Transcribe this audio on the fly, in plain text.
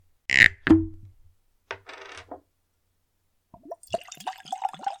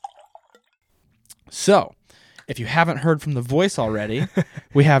So, if you haven't heard from the voice already,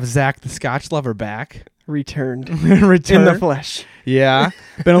 we have Zach the Scotch Lover back. Returned. Return. In the flesh. Yeah.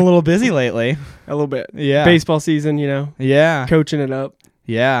 Been a little busy lately. A little bit. Yeah. Baseball season, Yeah. coaching it up.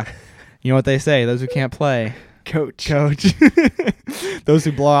 Yeah. You know what they say, those who can't play. Coach. Those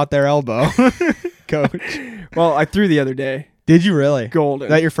who blow out their elbow. Coach. Well, I threw the other day. Did you really? Golden.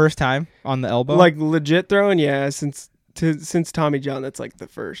 Is that your first time on the elbow? Like legit throwing? Yeah, since Tommy John, that's like the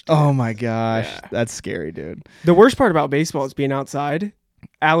first. Oh my gosh. Yeah. That's scary, dude. The worst part about baseball is being outside.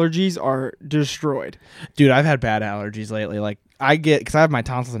 Allergies are destroyed. Dude, I've had bad allergies lately. Like, because I have my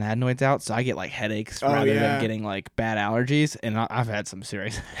tonsils and adenoids out, so I get like headaches rather than getting like bad allergies. And I've had some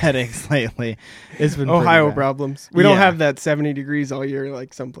serious headaches lately. It's been Ohio pretty bad. problems. We don't have that 70 degrees all year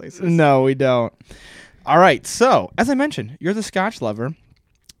like some places. No, we don't. All right. So, as I mentioned, you're the Scotch lover.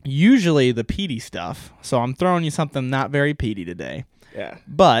 Usually the peaty stuff. So I'm throwing you something not very peaty today. Yeah.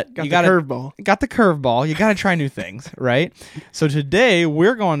 But Got you the curveball. Got the curveball. You got to try new things, right? So today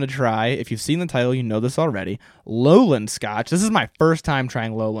we're going to try, if you've seen the title, you know this already, Lowland Scotch. This is my first time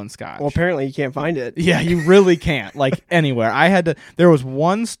trying Lowland Scotch. Well, apparently you can't find it. Yeah, you really can't. Like anywhere. There was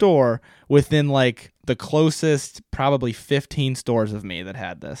one store within like the closest probably 15 stores of me that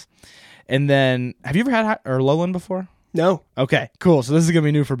had this. And then, have you ever had Lowland before? No. Okay, cool. So this is going to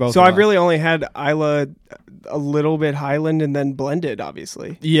be new for both So of I've us. really only had Isla, a little bit Highland, and then blended,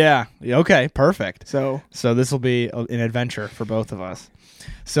 obviously. Yeah. Okay, perfect. So this will be an adventure for both of us.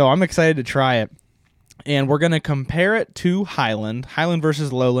 So I'm excited to try it. And we're going to compare it to Highland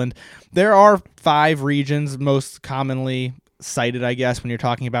versus Lowland. There are 5 regions most commonly cited, I guess, when you're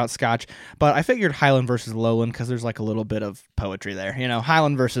talking about Scotch. But I figured Highland versus Lowland because there's like a little bit of poetry there. You know,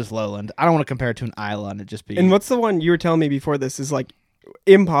 Highland versus Lowland. I don't want to compare it to an Isla and it just be... And what's the one you were telling me before this is like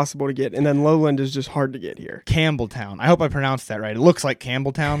impossible to get, and then Lowland is just hard to get here? Campbelltown. I hope I pronounced that right. It looks like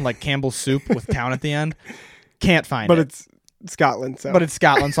Campbelltown, like Campbell's soup with town at the end. Can't find it. But it's Scotland, so. But it's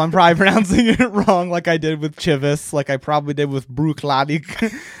Scotland, so I'm probably pronouncing it wrong like I did with Chivas, like I probably did with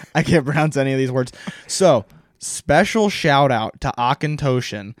Bruichladdich. I can't pronounce any of these words. So, special shout out to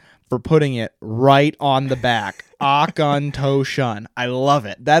Auchentoshan for putting it right on the back. Auchentoshan. I love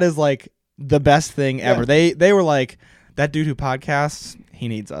it. That is like the best thing ever. Yeah. They were like, that dude who podcasts, he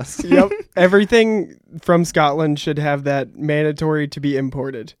needs us. Yep. Everything from Scotland should have that mandatory to be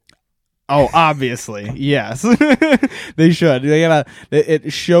imported. Oh, obviously, yes. They should.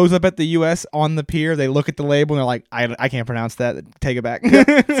 It shows up at the U.S. on the pier. They look at the label and they're like, I can't pronounce that. Take it back.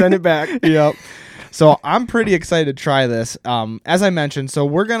 Send it back. Yep. So I'm pretty excited to try this. As I mentioned, so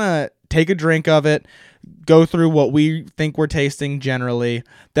we're going to take a drink of it, go through what we think we're tasting generally.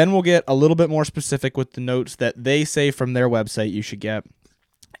 Then we'll get a little bit more specific with the notes that they say from their website you should get.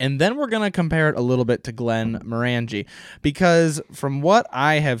 And then we're going to compare it a little bit to Glenmorangie, because from what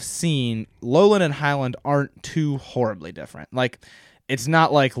I have seen, Lowland and Highland aren't too horribly different. Like, it's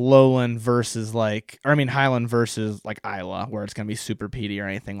not like Highland versus like Isla, where it's going to be super peaty or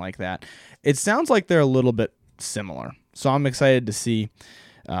anything like that. It sounds like they're a little bit similar. So I'm excited to see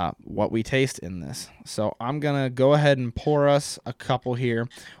what we taste in this. So I'm going to go ahead and pour us a couple here.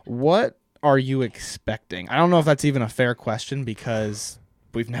 What are you expecting? I don't know if that's even a fair question because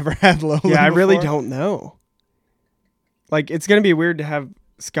we've never had Lowland Yeah, I really before. don't know. Like, it's going to be weird to have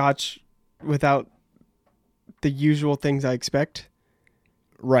Scotch without the usual things I expect.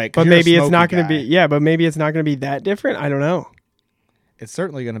 Right. 'Cause But you're a maybe it's smoky not going to guy. be, but maybe it's not going to be that different. I don't know. It's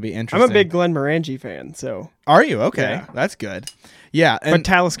certainly going to be interesting. I'm a big Glenmorangie fan, so. Are you? Okay. Yeah. That's good. Yeah. But And,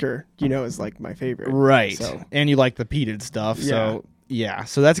 Talisker, is like my favorite. right. So. And you like the peated stuff. So, yeah.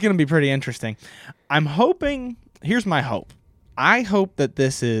 So that's going to be pretty interesting. I'm hoping, here's my hope. I hope that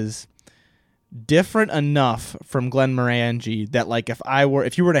this is different enough from Glenmorangie that, like,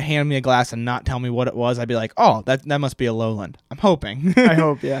 if you were to hand me a glass and not tell me what it was, I'd be like, oh, that must be a Lowland. I'm hoping. I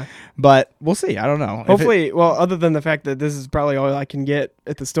hope, yeah. But we'll see. I don't know. Hopefully, other than the fact that this is probably all I can get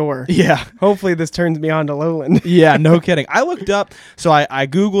at the store. Yeah. Hopefully this turns me on to Lowland. Yeah, no kidding. I looked up, so I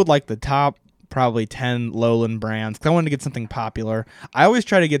Googled like the top probably 10 Lowland brands because I wanted to get something popular. I always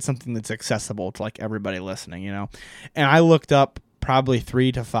try to get something that's accessible to like everybody listening, And I looked up probably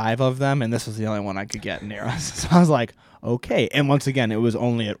 3 to 5 of them, and this was the only one I could get near us. So I was like, okay. And once again, it was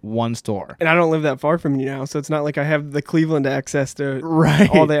only at one store. And I don't live that far from you now, so it's not like I have the Cleveland access to Right.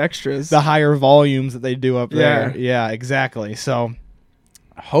 all the extras. The higher volumes that they do up there. Yeah, exactly. So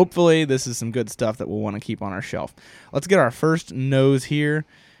hopefully this is some good stuff that we'll want to keep on our shelf. Let's get our first nose here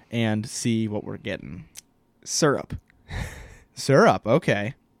and see what we're getting. Syrup. Syrup,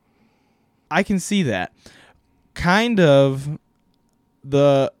 okay. I can see that. Kind of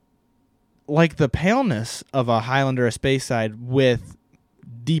the paleness of a Highlander, a Speyside with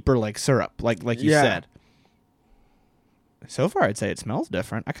deeper like syrup, like you Yeah. said. So far, I'd say it smells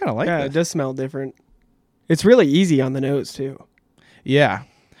different. I kind of like Yeah, this. it does smell different. It's really easy on the nose too. Yeah,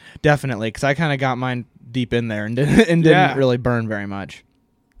 definitely. Because I kind of got mine deep in there and didn't Yeah. really burn very much.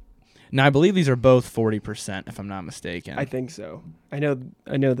 Now, I believe these are both 40%, if I'm not mistaken. I think so. I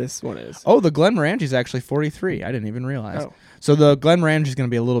know this one is. Oh, the Glenmorangie is actually 43. I didn't even realize. Oh. So the Glenmorangie is going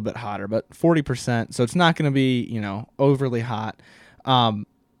to be a little bit hotter, but 40%. So it's not going to be, overly hot. On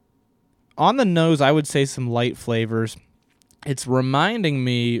the nose, I would say some light flavors. It's reminding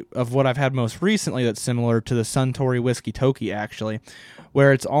me of what I've had most recently that's similar to the Suntory Whiskey Toki, actually,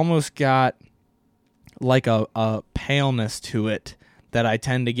 where it's almost got like a paleness to it that I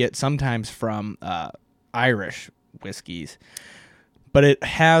tend to get sometimes from Irish whiskeys. But it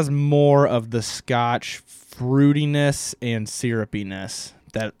has more of the Scotch fruitiness and syrupiness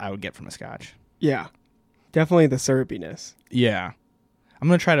that I would get from a Scotch. Yeah. Definitely the syrupiness. Yeah. I'm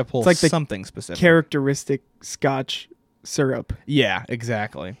going to try to pull It's like the something specific. Characteristic Scotch syrup. Yeah,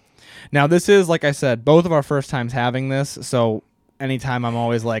 exactly. Now, this is, like I said, both of our first times having this, so anytime I'm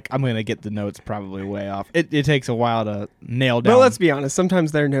always like, I'm going to get the notes probably way off. It takes a while to nail down. But let's be honest,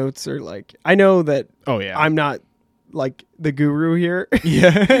 sometimes their notes are like, I know that Oh, yeah. I'm not like the guru here,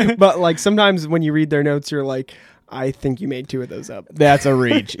 yeah. but like sometimes when you read their notes, you're like, I think you made 2 of those up. That's a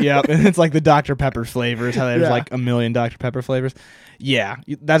reach. Yep. And it's like the Dr. Pepper flavors, how there's Yeah. like a million Dr. Pepper flavors. Yeah,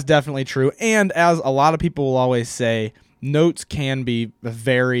 that's definitely true. And as a lot of people will always say, notes can be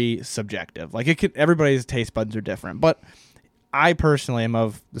very subjective. Like everybody's taste buds are different. But I personally am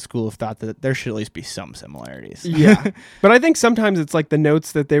of the school of thought that there should at least be some similarities. Yeah. But I think sometimes it's like the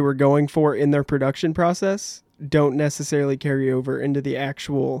notes that they were going for in their production process don't necessarily carry over into the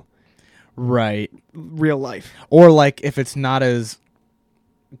actual Right. real life. Or like if it's not as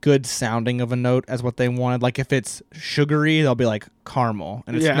good sounding of a note as what they wanted. Like if it's sugary, they'll be like caramel.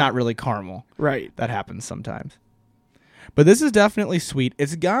 And it's Yeah. not really caramel. Right. That happens sometimes. But this is definitely sweet.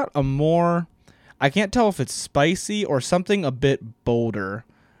 It's got a more... I can't tell if it's spicy or something a bit bolder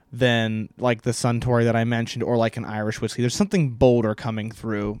than like the Suntory that I mentioned or like an Irish whiskey. There's something bolder coming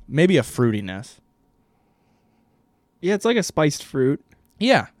through. Maybe a fruitiness. Yeah, it's like a spiced fruit.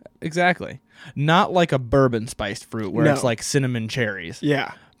 Yeah, exactly. Not like a bourbon spiced fruit where it's No. like cinnamon cherries.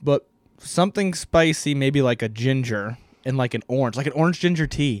 Yeah. But something spicy, maybe like a ginger and like an orange ginger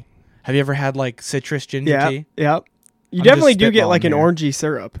tea. Have you ever had like citrus ginger Yeah. tea? Yep. You I'm definitely just do get like spitballing an here. orangey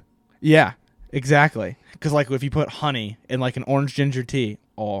syrup. Yeah, exactly. Because like if you put honey in like an orange ginger tea,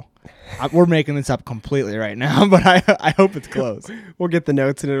 we're making this up completely right now, but I hope it's close. We'll get the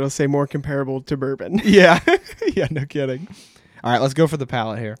notes and it'll say more comparable to bourbon. Yeah, yeah, no kidding. All right, let's go for the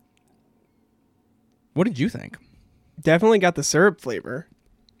palate here. What did you think? Definitely got the syrup flavor.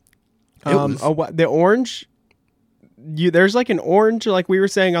 It was- The orange, there's like an orange, like we were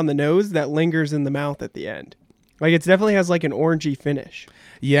saying on the nose, that lingers in the mouth at the end. Like it definitely has like an orangey finish.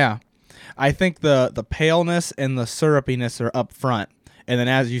 Yeah, I think the paleness and the syrupiness are up front. And then,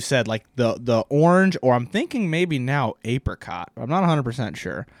 as you said, like the orange, or I'm thinking maybe now apricot. I'm not 100%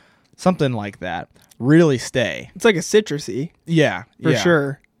 sure. Something like that. Really stay. It's like a citrusy Yeah, for yeah.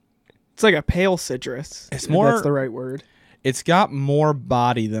 sure. It's like a pale citrus. It's if more- That's the right word. It's got more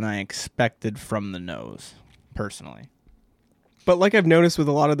body than I expected from the nose, personally. But like I've noticed with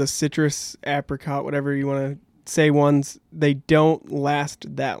a lot of the citrus, apricot, whatever you want to say ones, they don't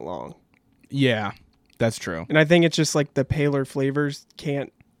last that long. Yeah, that's true. And I think it's just like the paler flavors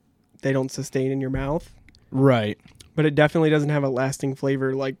they don't sustain in your mouth. Right. But it definitely doesn't have a lasting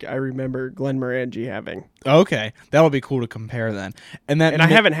flavor like I remember Glenmorangie having. Okay, that would be cool to compare then. And I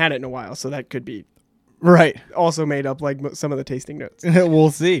haven't had it in a while, so that could be right. also made up like some of the tasting notes.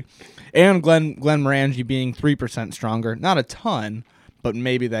 We'll see. And Glenmorangie being 3% stronger, not a ton, but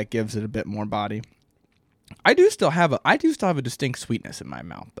maybe that gives it a bit more body. I do still have a distinct sweetness in my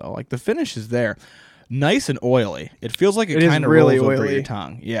mouth though. Like the finish is there, nice and oily. It feels like it is kind of really rolls over oily. your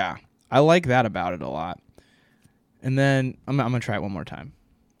tongue. Yeah, I like that about it a lot. And then I'm gonna try it one more time.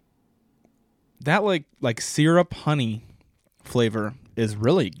 That like syrup honey flavor is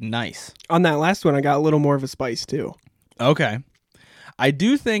really nice. On that last one, I got a little more of a spice too. Okay. I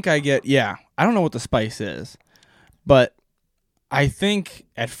do think I get, I don't know what the spice is, but I think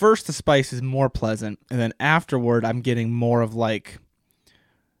at first the spice is more pleasant, and then afterward I'm getting more of like,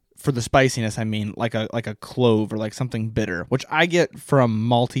 for the spiciness, I mean, like a clove or like something bitter, which I get from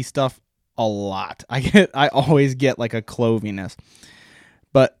malty stuff a lot. I always get like a cloviness,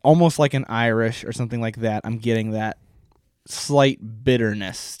 but almost like an Irish or something like that, I'm getting that slight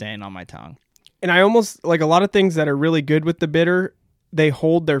bitterness staying on my tongue. And I almost like a lot of things that are really good with the bitter, they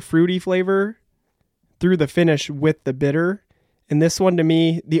hold their fruity flavor through the finish with the bitter. And this one, to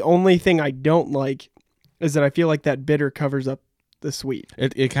me, the only thing I don't like is that I feel like that bitter covers up the sweet.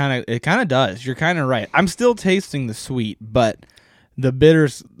 It kind of does. You're kind of right. I'm still tasting the sweet, but the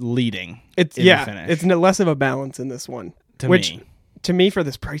bitter's leading. It's in the finish. it's less of a balance in this one. To me, for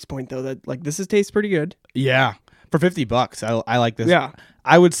this price point though, that like this tastes pretty good. Yeah, for $50, I like this. Yeah,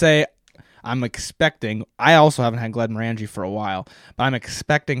 I would say I'm expecting. I also haven't had Glenmorangie for a while, but I'm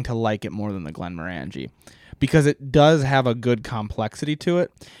expecting to like it more than the Glenmorangie because it does have a good complexity to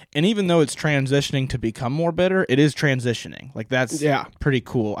it. And even though it's transitioning to become more bitter, it is transitioning. Like that's pretty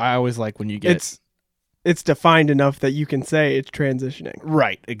cool. I always like when you get it's defined enough that you can say it's transitioning.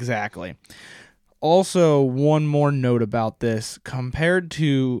 Right, exactly. Also, one more note about this, compared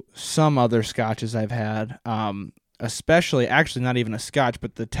to some other scotches I've had, especially, actually not even a scotch,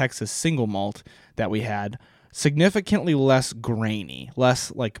 but the Texas single malt that we had, significantly less grainy,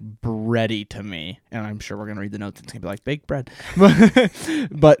 less like bready to me. And I'm sure we're going to read the notes and it's going to be like baked bread.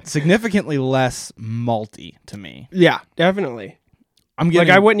 But significantly less malty to me. Yeah, definitely.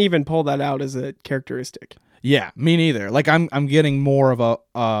 I wouldn't even pull that out as a characteristic. Yeah, me neither. Like I'm getting more of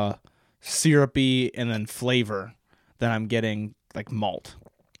a syrupy and then flavor than I'm getting like malt.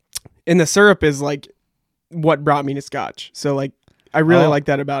 And the syrup is like what brought me to scotch. So like I really like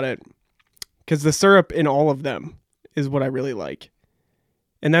that about it. Because the syrup in all of them is what I really like.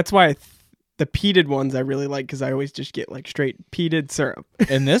 And that's why the peated ones I really like, because I always just get like straight peated syrup.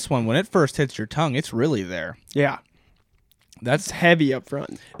 And this one, when it first hits your tongue, it's really there. Yeah. That's heavy up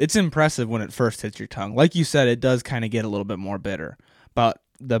front. It's impressive when it first hits your tongue. Like you said, it does kind of get a little bit more bitter. But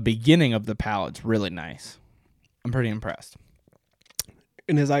the beginning of the palate's really nice. I'm pretty impressed.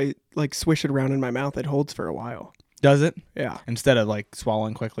 And as I like swish it around in my mouth, it holds for a while. Does it? Yeah. Instead of like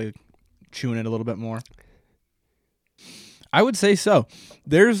swallowing quickly, chewing it a little bit more. I would say so.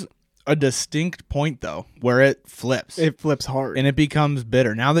 There's a distinct point though where it flips. It flips hard. And it becomes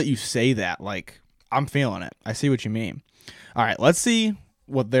bitter. Now that you say that, like I'm feeling it. I see what you mean. All right, let's see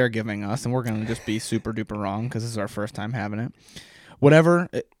what they're giving us, and we're going to just be super duper wrong because this is our first time having it. Whatever.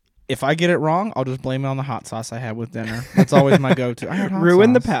 If I get it wrong, I'll just blame it on the hot sauce I had with dinner. That's always my go-to.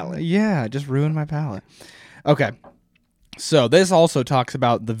 Ruin the palate. Yeah, just ruin my palate. Okay. So this also talks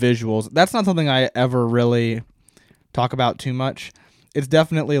about the visuals. That's not something I ever really talk about too much. It's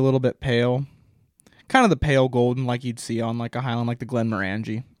definitely a little bit pale. Kind of the pale golden like you'd see on like a Highland, like the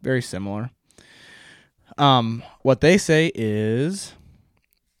Glenmorangie. Very similar. What they say is...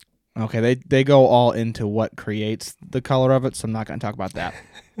 Okay, they go all into what creates the color of it, so I'm not going to talk about that.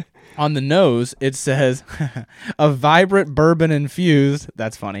 On the nose, it says, a vibrant bourbon infused,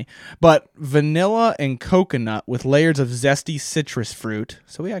 that's funny, but vanilla and coconut with layers of zesty citrus fruit.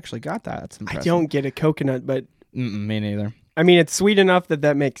 So we actually got that. That's impressive. I don't get a coconut, but... Me neither. I mean, it's sweet enough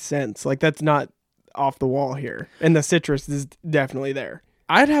that makes sense. Like, that's not off the wall here. And the citrus is definitely there.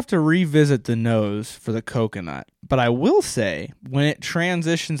 I'd have to revisit the nose for the coconut, but I will say when it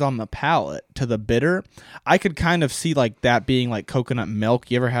transitions on the palate to the bitter, I could kind of see like that being like coconut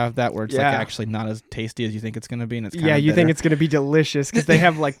milk. You ever have that where it's like actually not as tasty as you think it's going to be? And it's kind of you think it's going to be delicious because they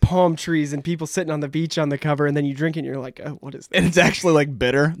have like palm trees and people sitting on the beach on the cover, and then you drink it and you're like, oh, what is that? And it's actually like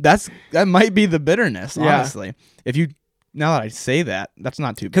bitter. That might be the bitterness, honestly. Now that I say that, that's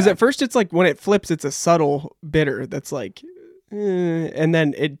not too bad. Because at first it's like when it flips, it's a subtle bitter that's like... and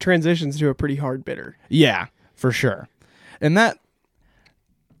then it transitions to a pretty hard bitter. Yeah, for sure. And that,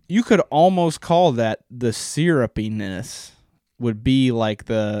 you could almost call that the syrupiness would be like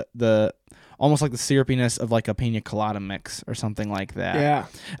the almost like the syrupiness of like a pina colada mix or something like that. Yeah.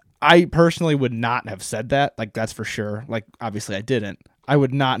 I personally would not have said that. Like, that's for sure. Like, obviously I didn't. I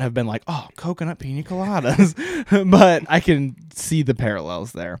would not have been like, oh, coconut pina coladas. But I can see the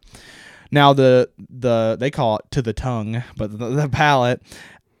parallels there. Now they call it to the tongue, but the palate,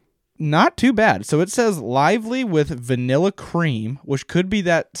 not too bad. So it says lively with vanilla cream, which could be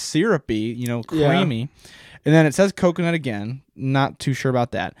that syrupy, creamy. Yeah. And then it says coconut again. Not too sure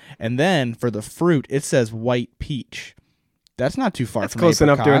about that. And then for the fruit, it says white peach. That's not too far from close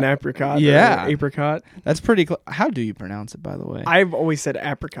apricot. Enough to an apricot. Yeah. Apricot. That's pretty close. How do you pronounce it, by the way? I've always said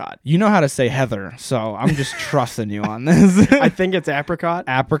apricot. You know how to say Heather, so I'm just trusting you on this. I think it's apricot.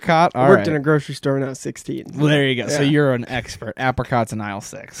 Apricot? I worked in a grocery store when I was 16. Well, there you go. Yeah. So you're an expert. Apricot's in aisle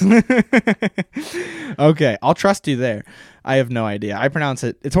 6. Okay, I'll trust you there. I have no idea. I pronounce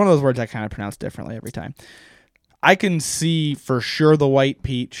it. It's one of those words I kind of pronounce differently every time. I can see for sure the white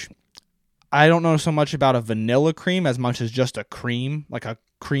peach. I don't know so much about a vanilla cream as much as just a cream, like a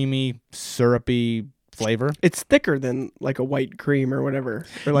creamy, syrupy flavor. It's thicker than like a white cream or whatever,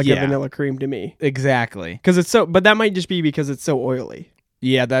 or like a vanilla cream to me. Exactly. Because it's but that might just be because it's so oily.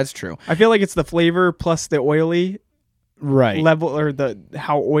 Yeah, that's true. I feel like it's the flavor plus the oily level or the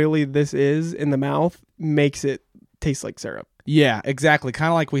how oily this is in the mouth makes it taste like syrup. Yeah, exactly. Kind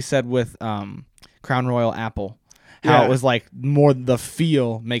of like we said with Crown Royal Apple. How it was like more the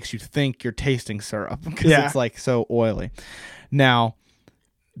feel makes you think you're tasting syrup because it's like so oily. Now,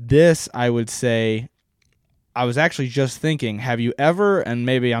 this I would say, I was actually just thinking, have you ever, and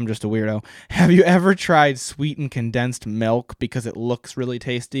maybe I'm just a weirdo, have you ever tried sweetened condensed milk because it looks really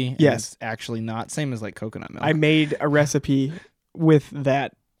tasty? And yes. It's actually not. Same as like coconut milk. I made a recipe with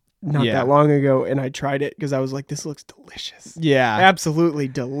that not that long ago, and I tried it because I was like, this looks delicious. Yeah. Absolutely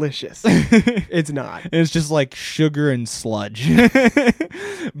delicious. It's not. It's just like sugar and sludge.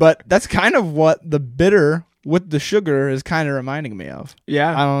 But that's kind of what the bitter with the sugar is kind of reminding me of. Yeah.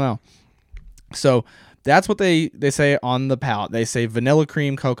 I don't know. So that's what they say on the palate. They say vanilla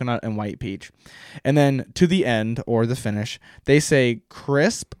cream, coconut, and white peach. And then to the end, or the finish, they say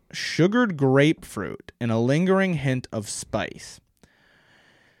crisp, sugared grapefruit and a lingering hint of spice.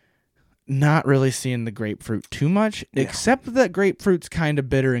 Not really seeing the grapefruit too much, except that grapefruit's kind of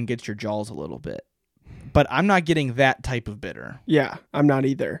bitter and gets your jaws a little bit. But I'm not getting that type of bitter. Yeah, I'm not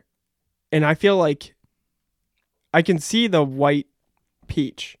either. And I feel like I can see the white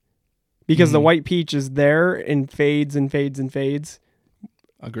peach because the white peach is there and fades and fades and fades.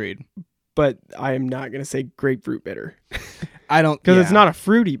 Agreed. But I am not going to say grapefruit bitter. I don't. Because it's not a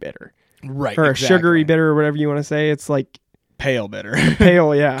fruity bitter. Right. Or a sugary bitter or whatever you want to say. It's like pale bitter.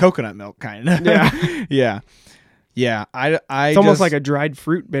 Pale, yeah. Coconut milk kind of. Yeah. Yeah. Yeah. It's almost like a dried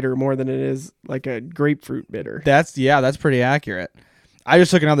fruit bitter more than it is like a grapefruit bitter. That's pretty accurate. I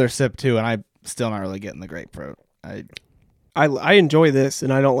just took another sip too, and I'm still not really getting the grapefruit. I enjoy this,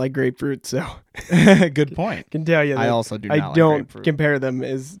 and I don't like grapefruit, so good point. Can tell you that I also do not I like don't grapefruit. compare them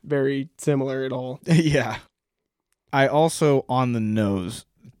as very similar at all. Yeah. I also, on the nose,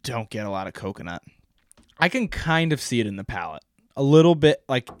 don't get a lot of coconut. I can kind of see it in the palate. A little bit,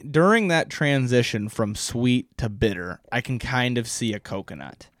 like during that transition from sweet to bitter, I can kind of see a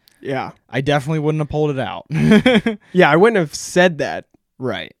coconut. Yeah. I definitely wouldn't have pulled it out. Yeah, I wouldn't have said that.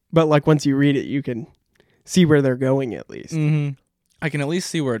 Right. But like once you read it, you can see where they're going at least. Mm-hmm. I can at least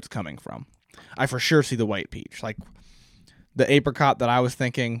see where it's coming from. I for sure see the white peach. Like the apricot that I was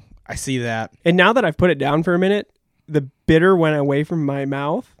thinking, I see that. And now that I've put it down for a minute, the bitter went away from my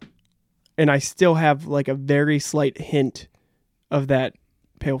mouth, and I still have like a very slight hint of that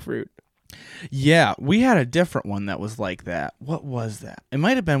pale fruit. Yeah, we had a different one that was like that. What was that? It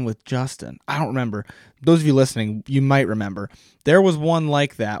might have been with Justin. I don't remember. Those of you listening, you might remember. There was one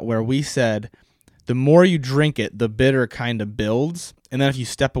like that where we said the more you drink it, the bitter kind of builds. And then if you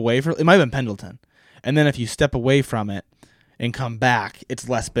step away from it, might have been Pendleton. And then if you step away from it and come back, it's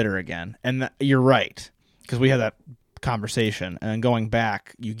less bitter again. And you're right, because we had that conversation. And going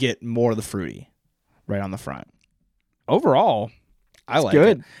back, you get more of the fruity right on the front. Overall, I like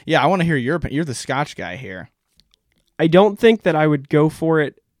good. it. Yeah, I want to hear your opinion. You're the Scotch guy here. I don't think that I would go for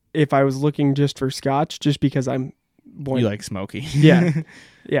it if I was looking just for Scotch, just because I'm... You like smoky. Yeah.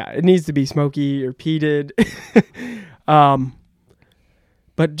 Yeah, it needs to be smoky or peated.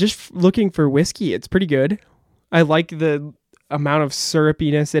 But just looking for whiskey, it's pretty good. I like the amount of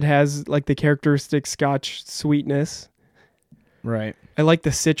syrupiness it has, like the characteristic Scotch sweetness. Right. I like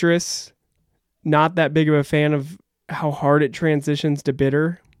the citrus. Not that big of a fan of how hard it transitions to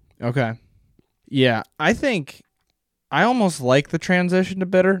bitter. Okay. Yeah, I think I almost like the transition to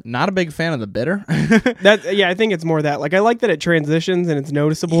bitter. Not a big fan of the bitter. I think it's more that. Like, I like that it transitions and it's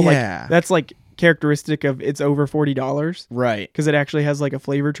noticeable. Yeah. Like, that's like characteristic of it's over $40. Right. Because it actually has like a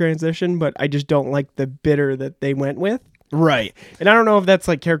flavor transition, but I just don't like the bitter that they went with. Right. And I don't know if that's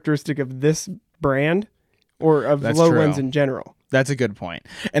like characteristic of this brand or of Lowlands in general. That's a good point.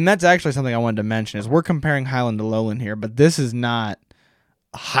 And that's actually something I wanted to mention is we're comparing Highland to Lowland here, but this is not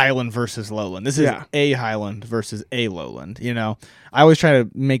Highland versus Lowland. This is a Highland versus a Lowland. You know, I always try to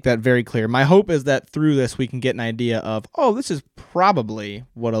make that very clear. My hope is that through this we can get an idea of, oh, this is probably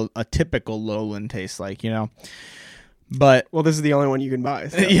what a typical Lowland tastes like, you know. But well, this is the only one you can buy.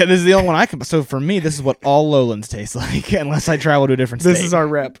 So. Yeah, this is the only one I can. So for me, this is what all Lowlands taste like, unless I travel to a different state. This is our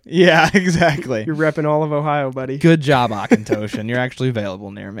rep. Yeah, exactly. You're repping all of Ohio, buddy. Good job, Auchentoshan. You're actually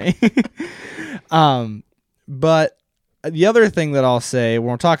available near me. But the other thing that I'll say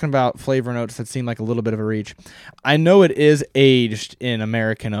when we're talking about flavor notes that seem like a little bit of a reach, I know it is aged in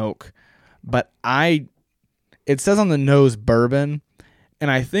American oak, but it says on the nose bourbon, and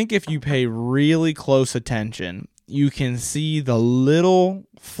I think if you pay really close attention, you can see the little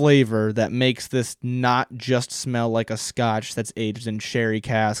flavor that makes this not just smell like a Scotch that's aged in sherry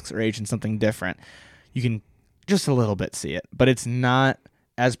casks or aged in something different. You can just a little bit see it, but it's not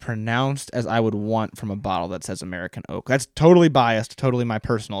as pronounced as I would want from a bottle that says American oak. That's totally biased, totally my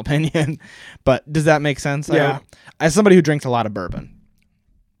personal opinion. But does that make sense? Yeah. As somebody who drinks a lot of bourbon.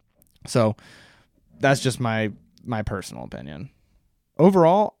 So that's just my personal opinion.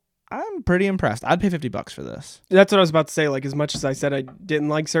 Overall, I'm pretty impressed. I'd pay $50 for this. That's what I was about to say. Like, as much as I said I didn't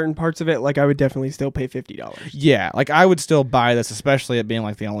like certain parts of it, like, I would definitely still pay $50. Yeah, like I would still buy this, especially it being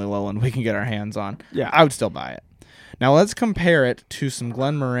like the only Lowland we can get our hands on. Yeah. I would still buy it. Now let's compare it to some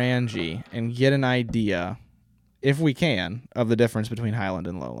Glenmorangie and get an idea, if we can, of the difference between Highland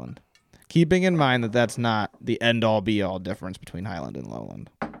and Lowland. Keeping in mind that that's not the end-all be-all difference between Highland and Lowland.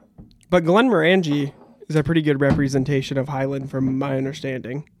 But Glenmorangie is a pretty good representation of Highland from my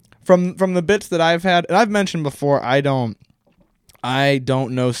understanding. From the bits that I've had, and I've mentioned before, I don't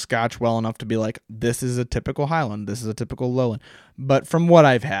know Scotch well enough to be like, this is a typical Highland, this is a typical Lowland. But from what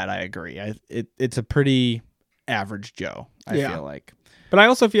I've had, I agree. It's a pretty average Joe, I feel like. But I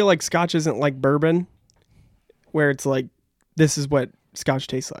also feel like Scotch isn't like bourbon, where it's like, this is what Scotch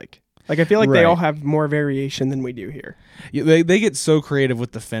tastes like. Like, I feel like they all have more variation than we do here. Yeah, they get so creative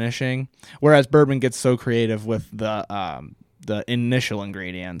with the finishing, whereas bourbon gets so creative with the initial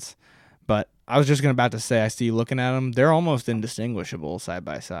ingredients. But I was just about to say, I see you looking at them, they're almost indistinguishable side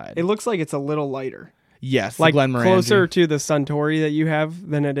by side. It looks like it's a little lighter. Yes, like Glenmorangie. Closer to the Suntory that you have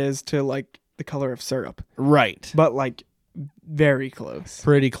than it is to like the color of syrup. Right. But like very close.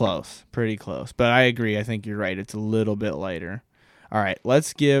 Pretty close. But I agree. I think you're right. It's a little bit lighter. All right,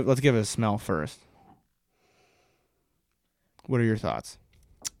 let's give it a smell first. What are your thoughts?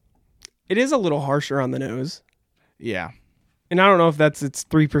 It is a little harsher on the nose. Yeah. And I don't know if that's its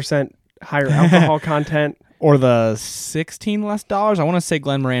 3% higher alcohol content. Or the $16 less. I want to say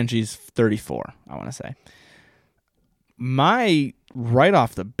Glenmorangie's 34, I want to say. Right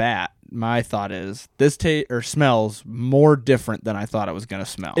off the bat, my thought is this smells more different than I thought it was going to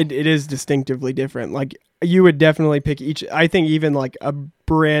smell. It is distinctively different. Like, you would definitely pick each. I think even like a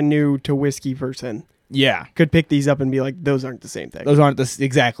brand new to whiskey person could pick these up and be like, those aren't the same thing. Those aren't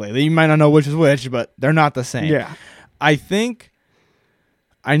exactly. You might not know which is which, but they're not the same. Yeah. I think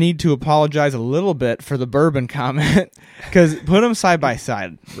I need to apologize a little bit for the bourbon comment, because put them side by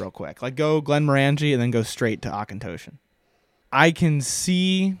side real quick. Like, go Glenmorangie and then go straight to Auchentoshan. I can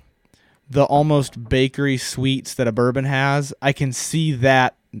see the almost bakery sweets that a bourbon has. I can see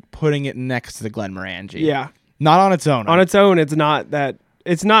that putting it next to the Glenmorangie. Yeah. Not on its own. On its own, it's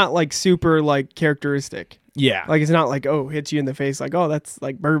not like super like characteristic. Yeah. Like, it's not like, oh, hits you in the face like, oh, that's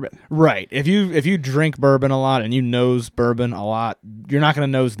like bourbon. Right. If you drink bourbon a lot and you nose bourbon a lot, you're not going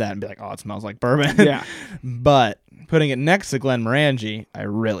to nose that and be like, oh, it smells like bourbon. Yeah. But putting it next to Glenmorangie, I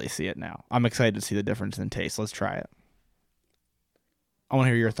really see it now. I'm excited to see the difference in taste. Let's try it. I want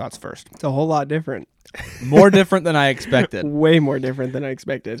to hear your thoughts first. It's a whole lot different. More different than I expected. Way more different than I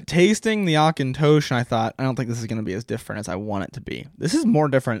expected. Tasting the Auchentoshan, I thought, I don't think this is going to be as different as I want it to be. This is more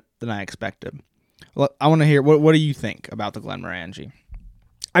different than I expected. Well, I want to hear, what do you think about the Glenmorangie?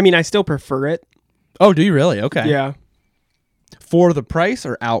 I mean, I still prefer it. Oh, do you really? Okay. Yeah. For the price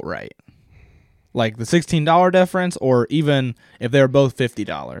or outright? Like the $16 difference, or even if they're both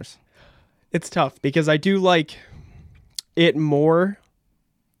 $50? It's tough because I do like it more,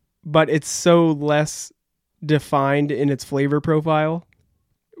 but it's so less defined in its flavor profile,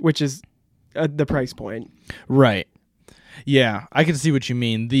 which is the price point. Right. Yeah, I can see what you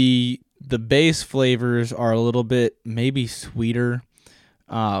mean. The base flavors are a little bit maybe sweeter.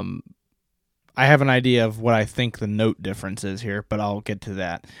 I have an idea of what I think the note difference is here, but I'll get to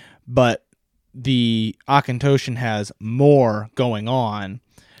that. But the Auchentoshan has more going on,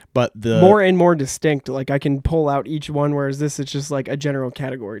 but the more and more distinct. Like, I can pull out each one, whereas this is just like a general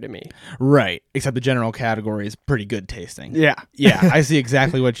category to me. Right. Except the general category is pretty good tasting. Yeah. Yeah, I see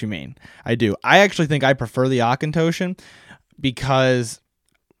exactly what you mean. I do. I actually think I prefer the Auchentoshan because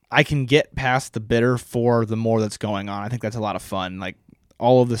I can get past the bitter for the more that's going on. I think that's a lot of fun, like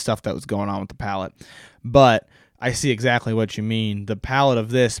all of the stuff that was going on with the palate. But I see exactly what you mean. The palate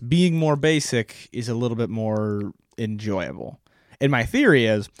of this being more basic is a little bit more enjoyable. And my theory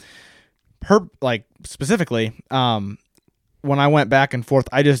is, specifically, when I went back and forth,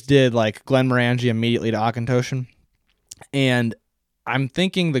 I just did like Glenmorangie immediately to Auchentoshan. And I'm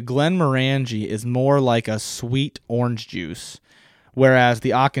thinking the Glenmorangie is more like a sweet orange juice, whereas the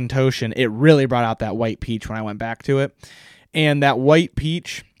Auchentoshan, it really brought out that white peach when I went back to it. And that white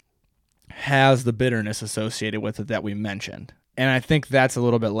peach has the bitterness associated with it that we mentioned. And I think that's a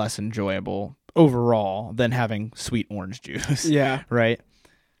little bit less enjoyable overall than having sweet orange juice. Yeah. Right?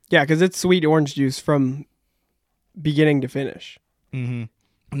 Yeah, because it's sweet orange juice from beginning to finish. Mm-hmm.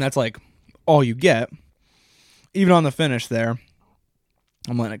 And that's like all you get. Even on the finish there,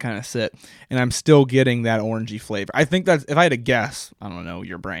 I'm letting it kind of sit, and I'm still getting that orangey flavor. I think that's, if I had to guess, I don't know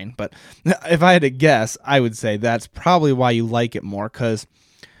your brain, but if I had to guess, I would say that's probably why you like it more, because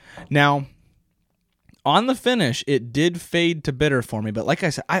now on the finish, it did fade to bitter for me, but like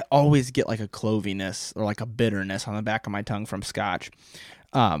I said, I always get like a cloviness or like a bitterness on the back of my tongue from Scotch.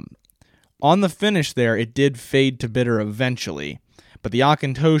 On the finish there, it did fade to bitter eventually, but the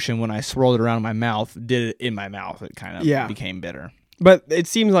Auchentoshan, when I swirled it around in my mouth, did it in my mouth. It kind of became bitter. But it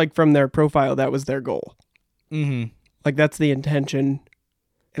seems like from their profile, that was their goal. Mm-hmm. Like, that's the intention.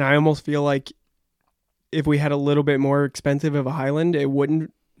 And I almost feel like if we had a little bit more expensive of a Highland, it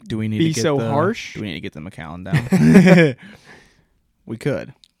wouldn't be so harsh. Do we need to get the Macallan down? We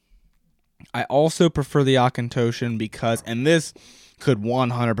could. I also prefer the Auchentoshan because, and this could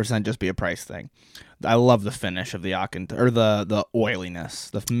 100% just be a price thing, I love the finish of the Auchentoshan, or the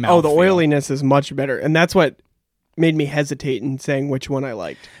oiliness. The oiliness is much better. And that's what made me hesitate in saying which one I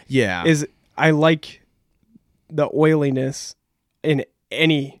liked. Yeah. Is I like the oiliness in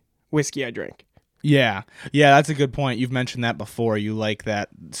any whiskey I drink. Yeah. Yeah, that's a good point. You've mentioned that before. You like that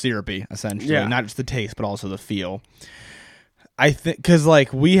syrupy, essentially. Yeah. Not just the taste, but also the feel. I think, because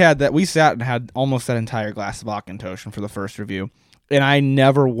like we sat and had almost that entire glass of Auchentoshan for the first review, and I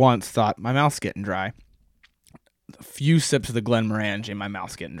never once thought my mouth's getting dry. A few sips of the Glenmorangie and my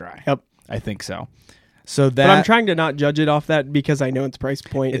mouth's getting dry. Yep. I think so. So that, but I'm trying to not judge it off that because I know its price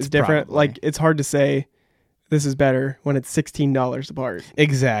point is different. Probably. Like, it's hard to say this is better when it's $16 apart.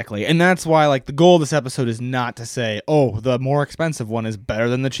 Exactly. And that's why, like, the goal of this episode is not to say, oh, the more expensive one is better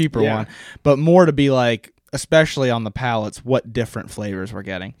than the cheaper one, but more to be like, especially on the palates, what different flavors we're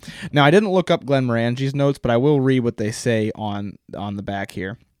getting. Now, I didn't look up Glenmorangie's notes, but I will read what they say on the back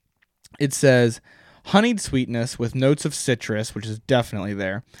here. It says, honeyed sweetness with notes of citrus, which is definitely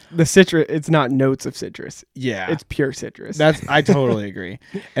there. The citrus, it's not notes of citrus. Yeah. It's pure citrus. I totally agree.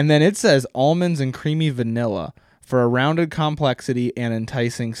 And then it says almonds and creamy vanilla for a rounded complexity and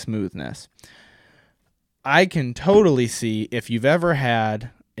enticing smoothness. I can totally see if you've ever had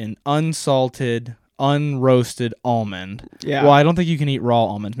an unsalted, unroasted almond. Yeah. Well, I don't think you can eat raw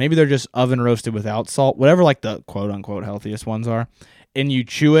almonds. Maybe they're just oven roasted without salt, whatever like the quote unquote healthiest ones are. And you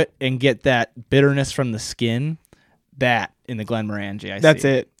chew it and get that bitterness from the skin, that in the Glenmorangie, That's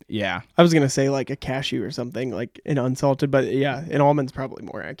it. Yeah. I was going to say like a cashew or something, like an unsalted, but yeah, an almond's probably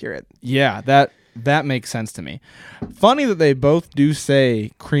more accurate. Yeah, that makes sense to me. Funny that they both do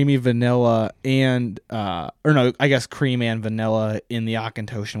say creamy vanilla and, I guess cream and vanilla in the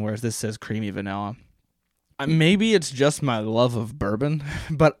Auchentoshan, whereas this says creamy vanilla. Maybe it's just my love of bourbon,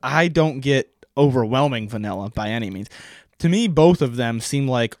 but I don't get overwhelming vanilla by any means. To me, both of them seem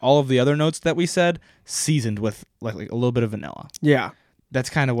like all of the other notes that we said seasoned with like a little bit of vanilla. Yeah. That's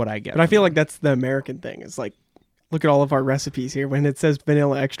kind of what I get. But I feel like that's the American thing. It's like, look at all of our recipes here. When it says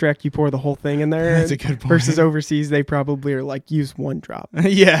vanilla extract, you pour the whole thing in there. That's a good point. Versus overseas, they probably are like, use one drop.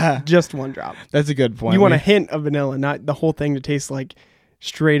 Yeah. Just one drop. That's a good point. You want a hint of vanilla, not the whole thing to taste like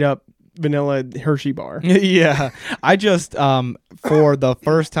straight up vanilla Hershey bar. Yeah. I just, for the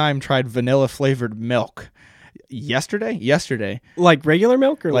first time, tried vanilla flavored milk. Yesterday. Like regular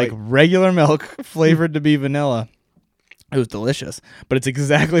milk or like regular milk flavored to be vanilla. It was delicious, but it's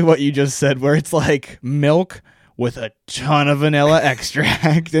exactly what you just said, where it's like milk with a ton of vanilla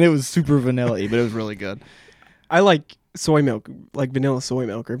extract, and it was super vanilla-y, but it was really good. I like soy milk, like vanilla soy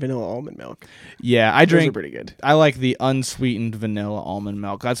milk or vanilla almond milk. Yeah, Those are pretty good. I like the unsweetened vanilla almond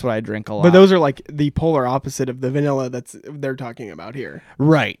milk. That's what I drink a lot. But those are like the polar opposite of the vanilla they're talking about here.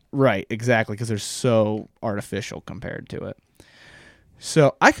 Right, exactly, because they're so artificial compared to it.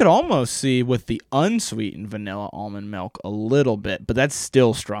 So I could almost see with the unsweetened vanilla almond milk a little bit, but that's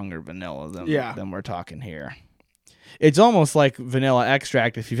still stronger vanilla than we're talking here. It's almost like vanilla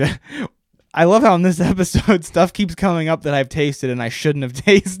extract if you've... I love how in this episode stuff keeps coming up that I've tasted and I shouldn't have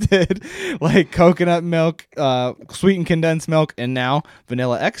tasted, like coconut milk, sweetened condensed milk, and now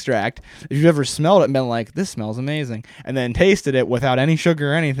vanilla extract. If you've ever smelled it and been like, this smells amazing, and then tasted it without any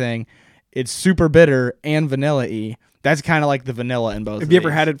sugar or anything, it's super bitter and vanilla-y. That's kind of like the vanilla in both. Have you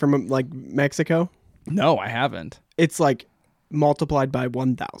ever had it from like Mexico? No, I haven't. It's like multiplied by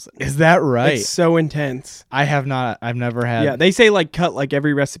 1,000. Is that right? It's so intense. I have not. I've never had. Yeah, they say like cut like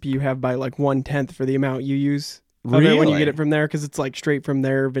every recipe you have by like 1/10 for the amount you use. Really? When you get it from there, because it's like straight from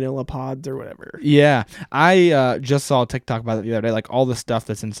their vanilla pods or whatever. Yeah, I just saw a TikTok about it the other day. Like all the stuff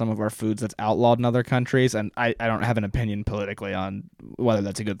that's in some of our foods that's outlawed in other countries, and I don't have an opinion politically on whether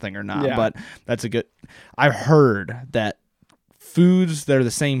that's a good thing or not. Yeah. But that's a good. I've heard that foods that are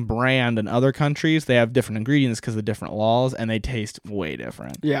the same brand in other countries, they have different ingredients because of different laws, and they taste way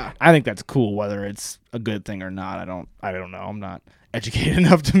different. Yeah, I think that's cool. Whether it's a good thing or not, I don't know. I'm not educated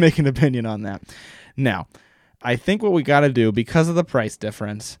enough to make an opinion on that. Now, I think what we got to do, because of the price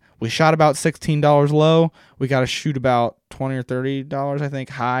difference, we shot about $16 low. We got to shoot about $20 or $30, I think,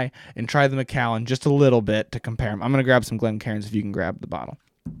 high, and try the Macallan just a little bit to compare them. I'm going to grab some Glencairns if you can grab the bottle.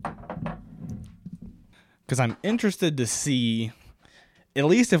 Because I'm interested to see, at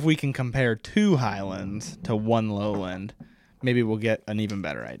least if we can compare 2 Highlands to 1 Lowland, maybe we'll get an even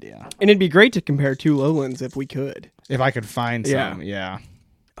better idea. And it'd be great to compare 2 Lowlands if we could. If I could find some, yeah.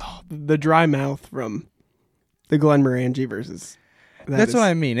 Oh, the dry mouth from the Glenmorangie versus... That's what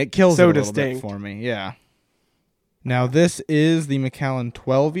I mean. It kills so it a little distinct. bit for me. Yeah. Now, this is the Macallan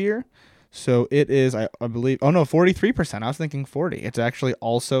 12-year. So it is, I believe... Oh, no, 43%. I was thinking 40. It's actually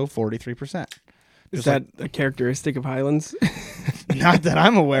also 43%. Is that a characteristic of Highlands? Not that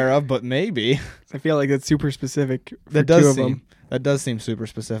I'm aware of, but maybe. I feel like that's super specific for That 2 does of seem them. That does seem super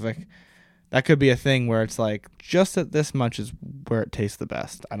specific. That could be a thing where it's like, just at this much is where it tastes the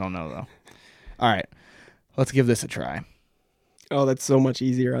best. I don't know, though. All right. Let's give this a try. Oh, that's so much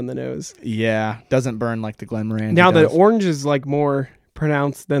easier on the nose. Yeah. Doesn't burn like the Glenmorangie Now, the does. orange is like more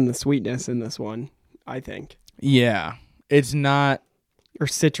pronounced than the sweetness in this one, I think. Yeah. It's not... Or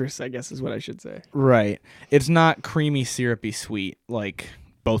citrus, I guess is what I should say. Right. It's not creamy, syrupy sweet like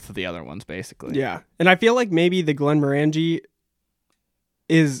both of the other ones, basically. Yeah. And I feel like maybe the Glenmorangie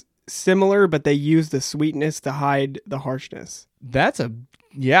is similar, but they use the sweetness to hide the harshness. That's a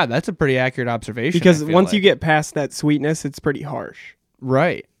pretty accurate observation. Because I feel once like. you get past that sweetness, it's pretty harsh.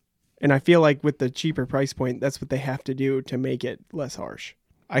 Right. And I feel like with the cheaper price point, that's what they have to do to make it less harsh.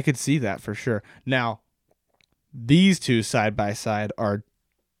 I could see that for sure. Now, these two side by side are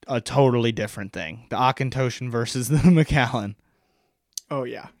a totally different thing. The Auchentoshan versus the Macallan. Oh,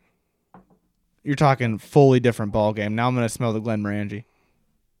 yeah. You're talking fully different ball game. Now I'm going to smell the Glenmorangie.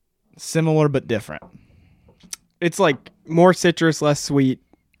 Similar but different. It's like more citrus, less sweet,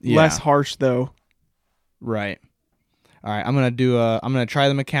 Yeah. less harsh though. Right. All right, I'm going to try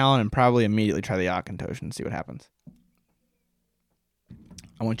the Macallan and probably immediately try the Auchentoshan and see what happens.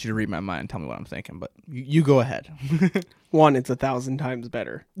 I want you to read my mind and tell me what I'm thinking, but you go ahead. One, it's 1,000 times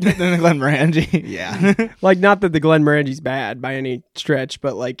better. Than the Glenmorangie. Yeah. Like, not that the Glenmorangie's bad by any stretch,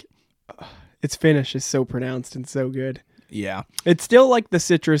 but like its finish is so pronounced and so good. Yeah. It's still like the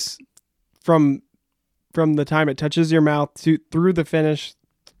citrus from the time it touches your mouth through the finish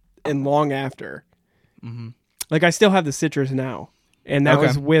and long after. Mm-hmm. Like, I still have the citrus now, and that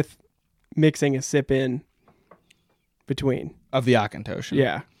was with mixing a sip in between. Of the Auchentoshan.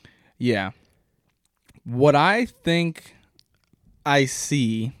 Yeah. Yeah. What I think I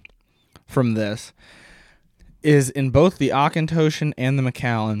see from this is in both the Auchentoshan and the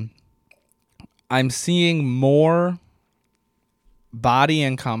Macallan, I'm seeing more body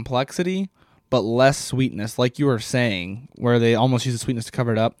and complexity, but less sweetness, like you were saying, where they almost use the sweetness to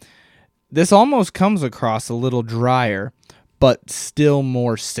cover it up. This almost comes across a little drier, but still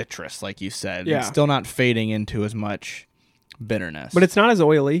more citrus, like you said. Yeah. It's still not fading into as much bitterness. But it's not as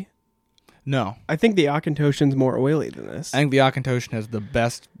oily. No. I think the Auchentoshan's more oily than this. I think the Auchentoshan has the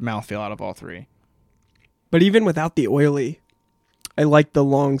best mouthfeel out of all three. But even without the oily, I like the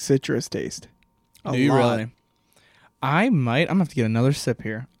long citrus taste. Do you really? I'm going to have to get another sip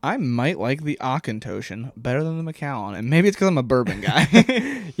here. I might like the Auchentoshan better than the Macallan, and maybe it's because I'm a bourbon guy.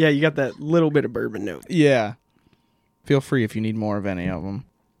 Yeah, you got that little bit of bourbon note. Yeah. Feel free if you need more of any of them.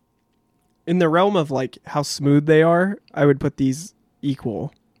 In the realm of like how smooth they are, I would put these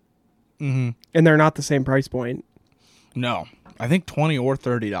equal. Mm-hmm. And they're not the same price point. No. I think $20 or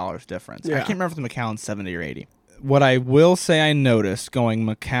 $30 difference. Yeah. I can't remember if the Macallan's 70 or 80. What I will say I noticed going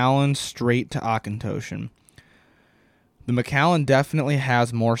Macallan straight to Auchentoshan, the Macallan definitely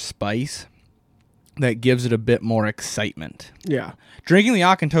has more spice that gives it a bit more excitement. Yeah. Drinking the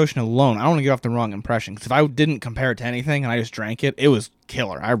Auchentoshan alone, I don't want to get off the wrong impression, because if I didn't compare it to anything and I just drank it, it was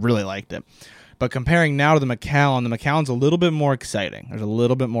killer. I really liked it. But comparing now to the Macallan's a little bit more exciting. There's a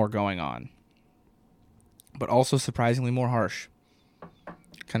little bit more going on. But also surprisingly more harsh.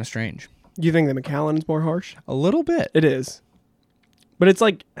 Kind of strange. Do you think the Macallan's more harsh? A little bit. It is. But it's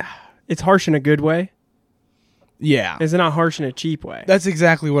like, it's harsh in a good way. Yeah. It's not harsh in a cheap way. That's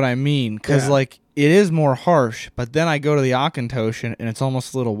exactly what I mean. Because, like, it is more harsh, but then I go to the Auchentoshan and it's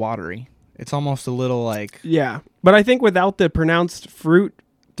almost a little watery. It's almost a little like... Yeah. But I think without the pronounced fruit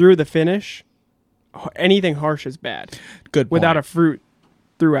through the finish, anything harsh is bad. Good point. Without a fruit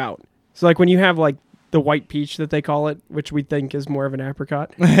throughout. So, like, when you have, like, the white peach that they call it, which we think is more of an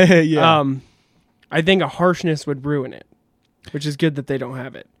apricot. Yeah. I think a harshness would ruin it, which is good that they don't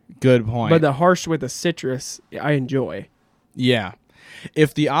have it. Good point. But the harsh with a citrus, I enjoy. Yeah.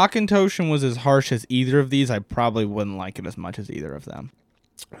 If the Auchentoshan was as harsh as either of these, I probably wouldn't like it as much as either of them.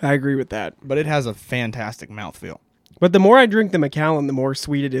 I agree with that. But it has a fantastic mouthfeel. But the more I drink the Macallan, the more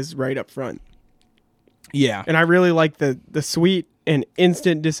sweet it is right up front. Yeah. And I really like the sweet and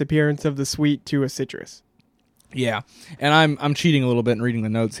instant disappearance of the sweet to a citrus. Yeah. And I'm cheating a little bit and reading the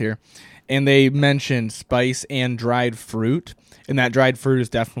notes here. And they mentioned spice and dried fruit. And that dried fruit is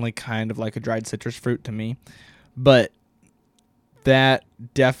definitely kind of like a dried citrus fruit to me. But that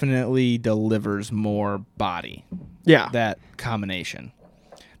definitely delivers more body. Yeah. That combination.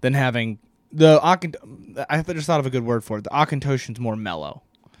 Than having the I just thought of a good word for it. The Auchentoshan's more mellow.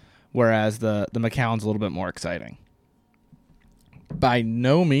 Whereas the Macallan's a little bit more exciting. By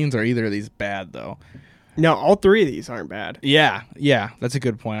no means are either of these bad, though. No, all three of these aren't bad. Yeah, that's a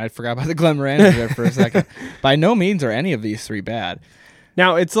good point. I forgot about the Glenmorangie there for a second. By no means are any of these three bad.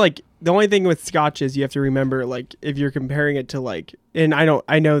 Now, it's like, the only thing with Scotch is you have to remember, like, if you're comparing it to, like, and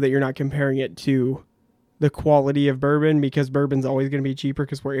I know that you're not comparing it to the quality of bourbon, because bourbon's always going to be cheaper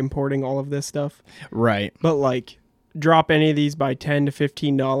because we're importing all of this stuff. Right. But, like, drop any of these by $10 to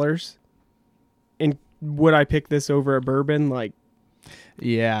 $15, and would I pick this over a bourbon? Like,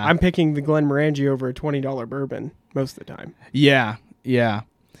 yeah, I'm picking the Glenmorangie over a $20 bourbon most of the time. Yeah.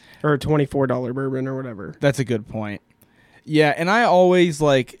 Or a $24 bourbon or whatever. That's a good point. Yeah, and I always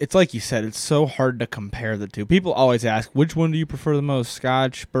it's like you said, it's so hard to compare the two. People always ask, which one do you prefer the most,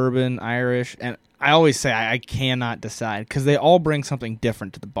 Scotch, bourbon, Irish? And I always say I cannot decide because they all bring something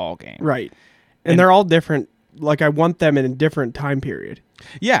different to the ball game. Right. And they're all different. Like, I want them in a different time period.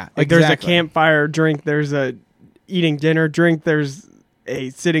 Yeah, like exactly. There's a campfire drink, there's a eating dinner drink, there's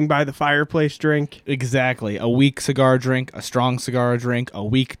a sitting by the fireplace drink. Exactly. A weak cigar drink, a strong cigar drink, a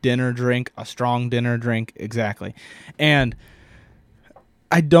weak dinner drink, a strong dinner drink. Exactly. And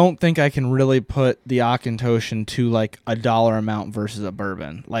I don't think I can really put the Auchentoshan to like a dollar amount versus a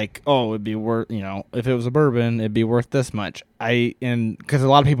bourbon. Like, oh, it'd be worth, if it was a bourbon, it'd be worth this much. Because a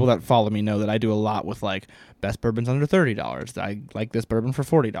lot of people that follow me know that I do a lot with like best bourbons under $30. I like this bourbon for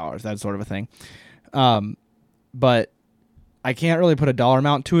 $40, that sort of a thing. But I can't really put a dollar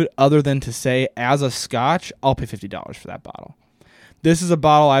amount to it other than to say, as a Scotch, I'll pay $50 for that bottle. This is a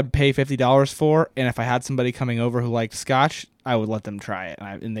bottle I'd pay $50 for, and if I had somebody coming over who liked Scotch, I would let them try it,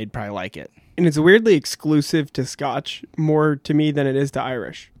 and they'd probably like it. And it's weirdly exclusive to Scotch, more to me than it is to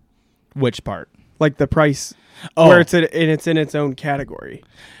Irish. Which part? Like the price, where it's in its own category.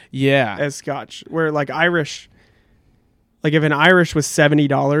 Yeah. As Scotch. Where like Irish, like if an Irish was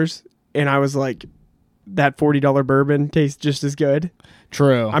 $70 and I was like, that $40 bourbon tastes just as good.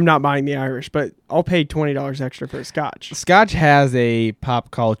 True. I'm not buying the Irish, but I'll pay $20 extra for a Scotch. Scotch has a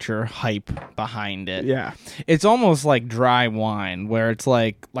pop culture hype behind it. Yeah. It's almost like dry wine, where it's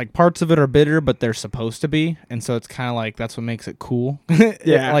like parts of it are bitter, but they're supposed to be. And so it's kind of like, that's what makes it cool.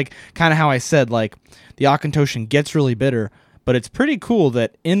 Yeah. Like kind of how I said, like the Auchentoshan gets really bitter, but it's pretty cool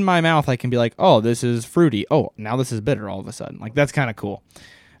that in my mouth I can be like, oh, this is fruity. Oh, now this is bitter all of a sudden. Like that's kind of cool.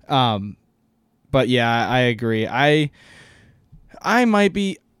 But yeah, I agree. I might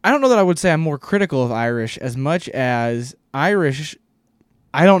be, I don't know that I would say I'm more critical of Irish as much as Irish,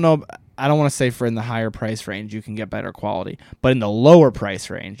 I don't know, I don't want to say for in the higher price range you can get better quality, but in the lower price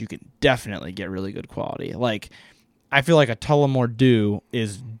range you can definitely get really good quality. Like, I feel like a Tullamore Dew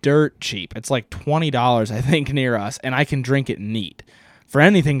is dirt cheap. It's like $20, I think, near us, and I can drink it neat. For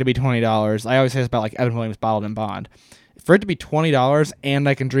anything to be $20, I always say it's about like Evan Williams Bottled in Bond. For it to be $20 and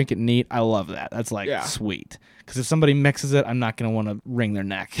I can drink it neat, I love that. That's like sweet. Because if somebody mixes it, I'm not going to want to wring their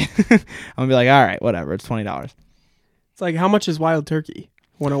neck. I'm going to be like, all right, whatever. It's $20. It's like, how much is Wild Turkey?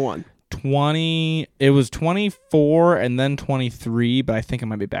 101. It was 24 and then 23, but I think it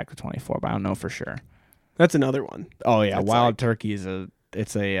might be back to 24, but I don't know for sure. That's another one. Oh yeah, That's Wild Turkey is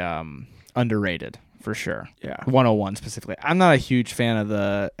underrated for sure. Yeah. 101 specifically. I'm not a huge fan of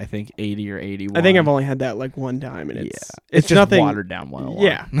the, I think 80 or 81. I think I've only had that like one time, and it's just nothing watered down 101.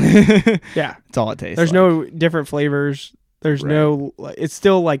 Yeah. Yeah. That's all it tastes. There's no different flavors. There's no. It's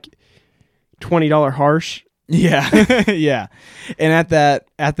still like $20 harsh. Yeah. Yeah. And at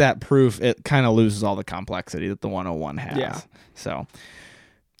that proof, it kind of loses all the complexity that the 101 has. Yeah. So,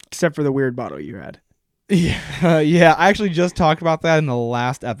 except for the weird bottle you had. Yeah, yeah. I actually just talked about that in the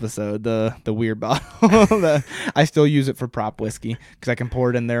last episode. The weird bottle. I still use it for prop whiskey because I can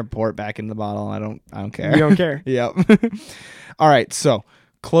pour it in there, pour it back in the bottle. And I don't care. You don't care. Yep. All right. So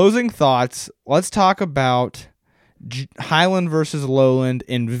closing thoughts. Let's talk about Highland versus Lowland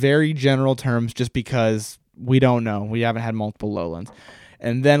in very general terms, just because we don't know. We haven't had multiple Lowlands,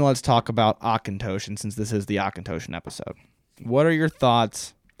 and then let's talk about Auchentoshan, since this is the Auchentoshan episode. What are your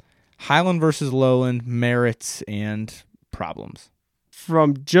thoughts? Highland versus Lowland, merits and problems.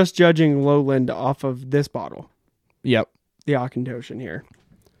 from just judging Lowland off of this bottle, Yep. the Auchentoshan here,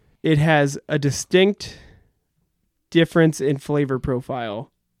 it has a distinct difference in flavor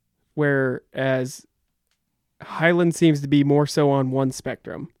profile, whereas Highland seems to be more so on one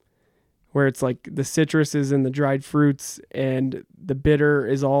spectrum, where it's like the citrus is in the dried fruits and the bitter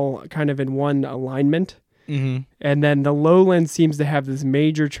is all kind of in one alignment. Mm-hmm. And then the Lowland seems to have this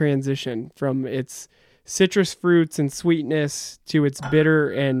major transition from its citrus fruits and sweetness to its bitter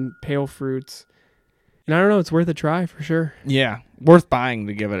and pale fruits. And I don't know, it's worth a try for sure. Yeah, worth buying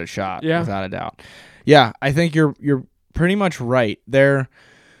to give it a shot, without a doubt. Yeah, I think you're pretty much right. They're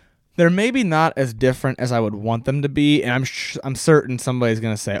maybe not as different as I would want them to be, and I'm certain somebody's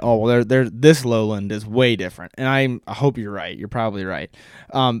gonna say, "Oh, well, this Lowland is way different," and I hope you're right. You're probably right.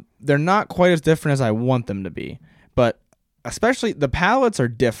 They're not quite as different as I want them to be, but especially the palates are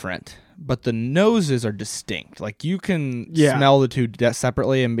different, but the noses are distinct. Like you can smell the two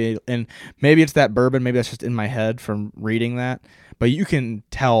separately, and maybe it's that bourbon, maybe that's just in my head from reading that, but you can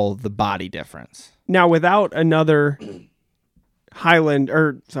tell the body difference. Now, without another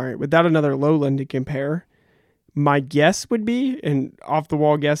without another Lowland to compare, my guess would be, and off the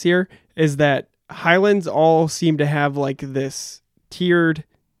wall guess here, is that Highlands all seem to have like this tiered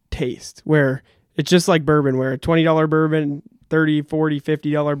taste where it's just like bourbon, where a $20 bourbon, $30, $40,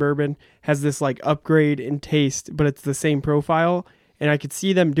 $50 bourbon has this like upgrade in taste, but it's the same profile. And I could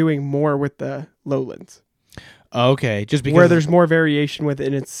see them doing more with the Lowlands. Okay, just because where there's more variation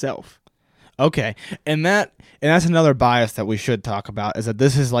within itself. Okay, and that's another bias that we should talk about, is that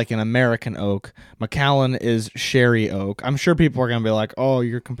this is like an American oak. Macallan is sherry oak. I'm sure people are going to be like, oh,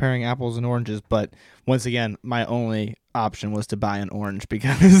 you're comparing apples and oranges, but once again, my only option was to buy an orange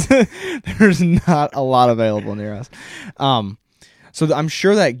because there's not a lot available near us. So I'm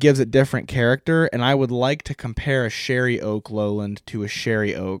sure that gives it different character, and I would like to compare a sherry oak Lowland to a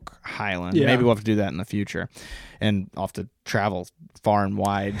sherry oak Highland. Yeah. Maybe we'll have to do that in the future, and I'll have to travel far and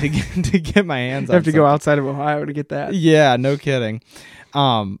wide to get my hands on. You have to go outside of Ohio to get that. Yeah, no kidding.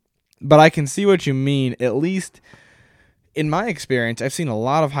 But I can see what you mean. At least in my experience, I've seen a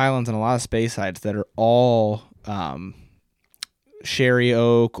lot of Highlands and a lot of Speysides that are all sherry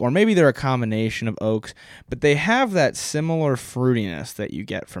oak, or maybe they're a combination of oaks, but they have that similar fruitiness that you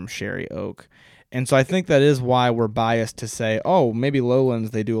get from sherry oak. And so I think that is why we're biased to say, oh, maybe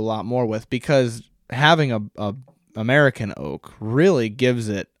Lowlands they do a lot more with, because having a American oak really gives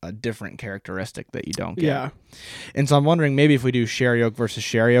it a different characteristic that you don't get. Yeah. And so I'm wondering, maybe if we do sherry oak versus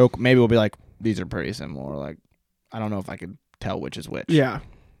sherry oak, maybe we'll be like, these are pretty similar. Like, I don't know if I could tell which is which. Yeah.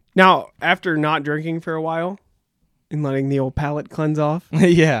 Now, after not drinking for a while and letting the old palate cleanse off,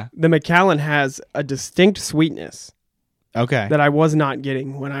 yeah, the Macallan has a distinct sweetness. Okay. That I was not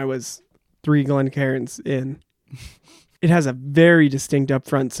getting when I was 3 Glencairns in. It has a very distinct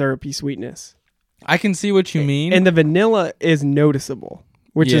upfront syrupy sweetness. I can see what you mean. And the vanilla is noticeable,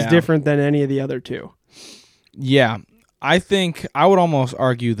 which is different than any of the other two. Yeah. I think I would almost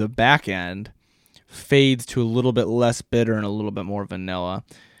argue the back end fades to a little bit less bitter and a little bit more vanilla.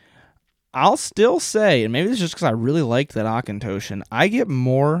 I'll still say, and maybe it's just because I really liked that Auchentoshan, I get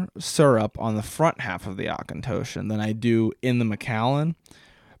more syrup on the front half of the Auchentoshan than I do in the Macallan.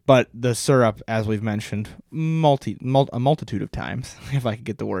 But the syrup, as we've mentioned a multitude of times, if I could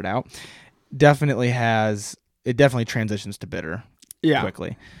get the word out, definitely transitions to bitter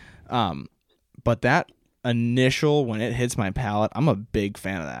quickly. But that initial, when it hits my palate, I'm a big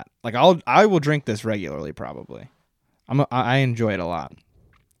fan of that. Like I will drink this regularly, probably. I enjoy it a lot.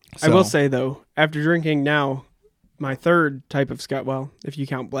 So, I will say though, after drinking now my third type of scotch, well, if you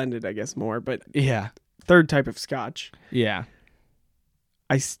count blended, I guess more, but yeah, third type of scotch. Yeah.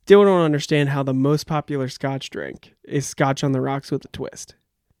 I still don't understand how the most popular scotch drink is Scotch on the Rocks with a twist.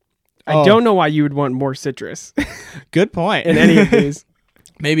 I don't know why you would want more citrus. Good point. In any of these.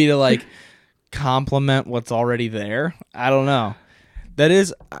 Maybe to like complement what's already there. I don't know. That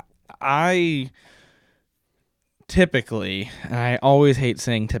is, I typically, and I always hate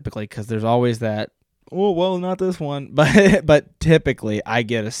saying typically because there's always that, oh, well, not this one. But typically I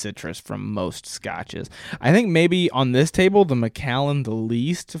get a citrus from most scotches. I think maybe on this table, the Macallan the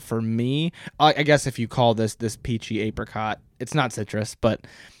least for me. I guess if you call this peachy apricot, it's not citrus, but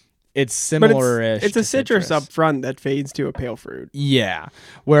it's similar-ish. It's a citrus up front that fades to a pale fruit. Yeah.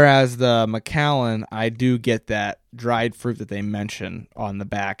 Whereas the Macallan, I do get that dried fruit that they mention on the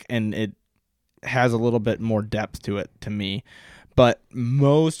back, and it has a little bit more depth to it to me. But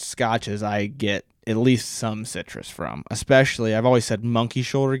most scotches I get at least some citrus from. Especially, I've always said Monkey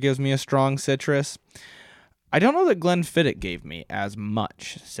Shoulder gives me a strong citrus. I don't know that Glenfiddich gave me as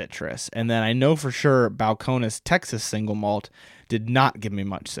much citrus. And then I know for sure Balcones Texas single malt did not give me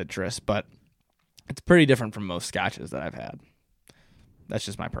much citrus, but it's pretty different from most scotches that I've had. That's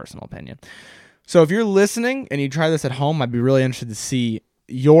just my personal opinion. So if you're listening and you try this at home, I'd be really interested to see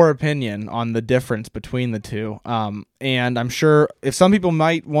your opinion on the difference between the two. And I'm sure if some people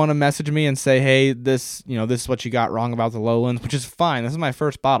might want to message me and say, hey, this is what you got wrong about the Lowlands, which is fine. This is my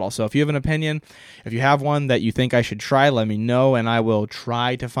first bottle. So if you have an opinion, if you have one that you think I should try, let me know and I will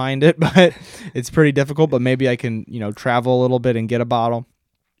try to find it, but it's pretty difficult, but maybe I can, travel a little bit and get a bottle.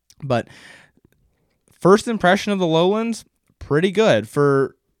 But first impression of the Lowlands, pretty good.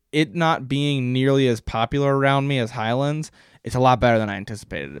 For it not being nearly as popular around me as Highlands, it's a lot better than I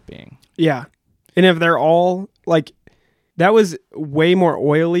anticipated it being. Yeah. And if they're all, like, that was way more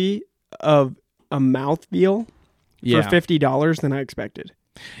oily of a mouthfeel for $50 than I expected.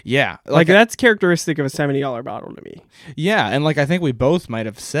 Yeah. Like that's characteristic of a $70 bottle to me. Yeah, and I think we both might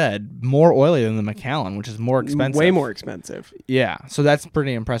have said more oily than the Macallan, which is more expensive. Way more expensive. Yeah, so that's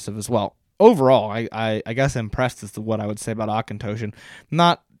pretty impressive as well. Overall, I guess impressed is what I would say about Auchentoshan.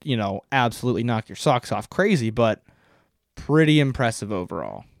 Not, absolutely knock your socks off crazy, but pretty impressive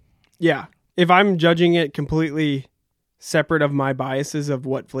overall. Yeah. If I'm judging it completely separate of my biases of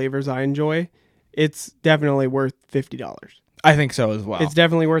what flavors I enjoy, it's definitely worth $50. I think so as well. It's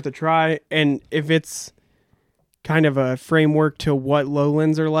definitely worth a try. And if it's kind of a framework to what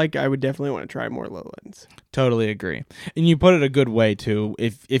Lowlands are like, I would definitely want to try more Lowlands. Totally agree. And you put it a good way too,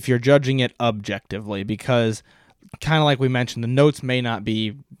 if you're judging it objectively, because kind of like we mentioned, the notes may not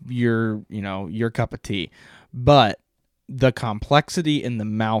be your cup of tea, but the complexity and the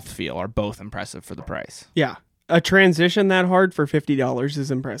mouthfeel are both impressive for the price. Yeah. A transition that hard for $50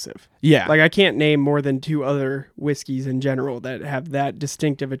 is impressive. Yeah. Like I can't name more than 2 other whiskeys in general that have that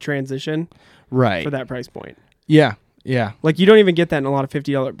distinctive a transition right for that price point. Yeah. Yeah. Like you don't even get that in a lot of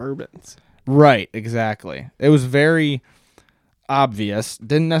 $50 bourbons. Right. Exactly. It was very obvious.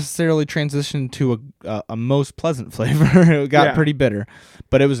 Didn't necessarily transition to a most pleasant flavor. It got pretty bitter,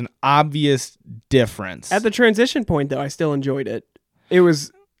 but it was an obvious difference. At the transition point, though, I still enjoyed it. It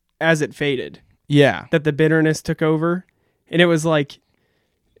was as it faded. Yeah. That the bitterness took over. And it was like,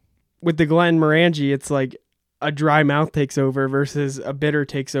 with the Glenmorangie, it's like a dry mouth takes over versus a bitter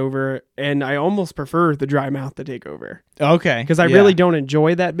takes over. And I almost prefer the dry mouth to take over. Okay. Because I really don't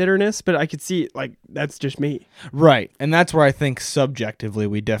enjoy that bitterness, but I could see, like, that's just me. Right. And that's where I think subjectively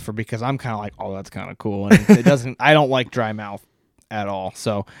we differ, because I'm kind of like, oh, that's kind of cool. And it doesn't, I don't like dry mouth at all.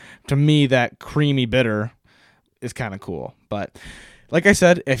 So to me, that creamy bitter is kind of cool. But like I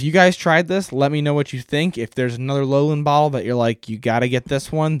said, if you guys tried this, let me know what you think. If there's another Lowland bottle that you're like, you got to get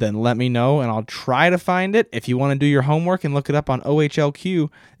this one, then let me know, and I'll try to find it. If you want to do your homework and look it up on OHLQ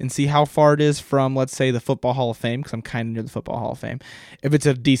and see how far it is from, let's say, the Football Hall of Fame, because I'm kind of near the Football Hall of Fame. If it's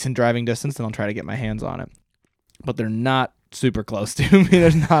a decent driving distance, then I'll try to get my hands on it. But they're not super close to me.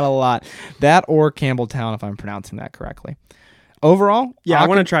 There's not a lot. That or Campbelltown, if I'm pronouncing that correctly. Overall, I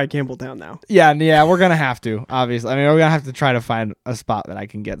want to try Campbelltown now. Yeah, we're gonna have to. Obviously, I mean, we're gonna have to try to find a spot that I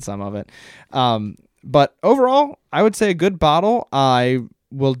can get some of it. But overall, I would say a good bottle. I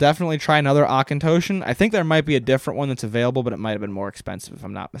will definitely try another Auchentoshan. I think there might be a different one that's available, but it might have been more expensive if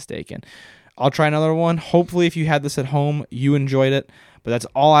I'm not mistaken. I'll try another one. Hopefully, if you had this at home, you enjoyed it. But that's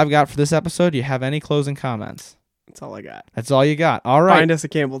all I've got for this episode. Do you have any closing comments? That's all I got. That's all you got. All right. Find us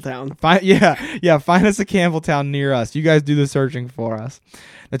at Campbelltown. Find us a Campbelltown near us. You guys do the searching for us.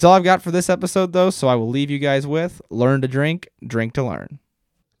 That's all I've got for this episode, though, so I will leave you guys with learn to drink, drink to learn.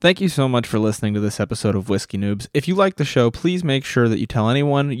 Thank you so much for listening to this episode of Whiskey Noobs. If you like the show, please make sure that you tell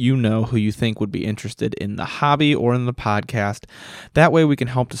anyone you know who you think would be interested in the hobby or in the podcast. That way we can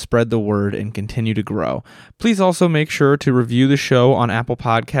help to spread the word and continue to grow. Please also make sure to review the show on Apple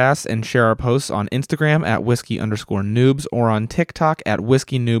Podcasts and share our posts on Instagram at whiskey_noobs or on TikTok at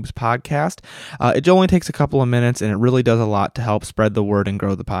Whiskey Noobs Podcast. It only takes a couple of minutes and it really does a lot to help spread the word and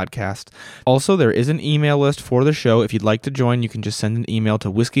grow the podcast. Also, there is an email list for the show. If you'd like to join, you can just send an email to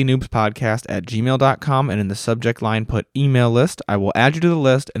whiskeynoobspodcast@gmail.com and in the subject line put email list. I will add you to the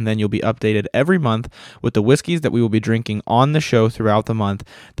list and then you'll be updated every month with the whiskeys that we will be drinking on the show throughout the month.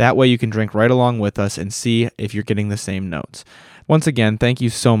 That way you can drink right along with us and see if you're getting the same notes. Once again, thank you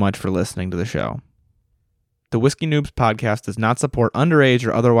so much for listening to the show. The Whiskey Noobs Podcast does not support underage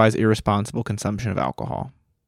or otherwise irresponsible consumption of alcohol.